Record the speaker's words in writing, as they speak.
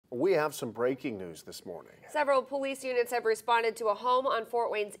we have some breaking news this morning. Several police units have responded to a home on Fort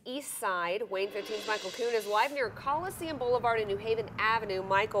Wayne's east side. Wayne 15's Michael Kuhn is live near Coliseum Boulevard and New Haven Avenue.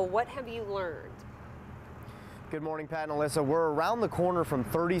 Michael, what have you learned? Good morning, Pat and Alyssa. We're around the corner from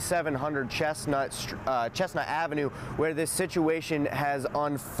 3700 Chestnut Avenue, where this situation has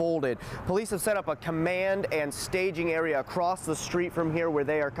unfolded. Police have set up a command and staging area across the street from here, where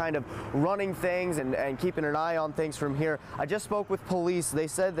they are kind of running things and keeping an eye on things from here. I just spoke with police. They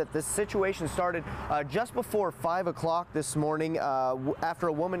said that this situation started just before 5 o'clock this morning after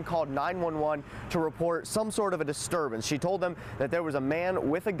a woman called 911 to report some sort of a disturbance. She told them that there was a man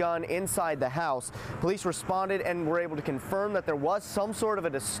with a gun inside the house. Police responded and were able to confirm that there was some sort of a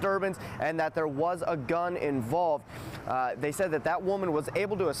disturbance and that there was a gun involved. They said that that woman was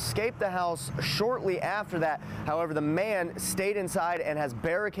able to escape the house shortly after that. However, the man stayed inside and has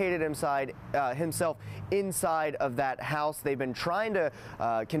barricaded himself inside of that house. They've been trying to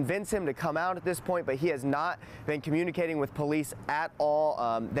convince him to come out at this point, but he has not been communicating with police at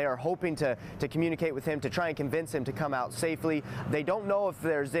all. They are hoping to communicate with him to try and convince him to come out safely. They don't know if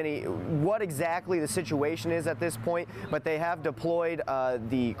there's what exactly the situation is at this point, but they have deployed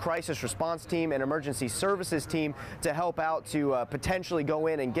the crisis response team and emergency services team to help out to potentially go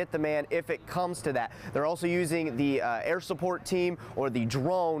in and get the man if it comes to that. They're also using the air support team or the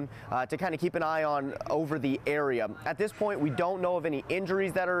drone to kind of keep an eye on over the area. At this point, we don't know of any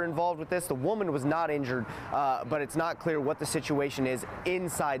injuries that are involved with this. The woman was not injured, but it's not clear what the situation is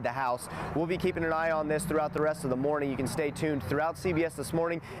inside the house. We'll be keeping an eye on this throughout the rest of the morning. You can stay tuned throughout CBS This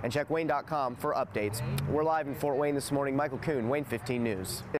Morning and check Wayne.com for updates. We're live in Fort Wayne this morning. Michael Kuhn, Wayne 15 News.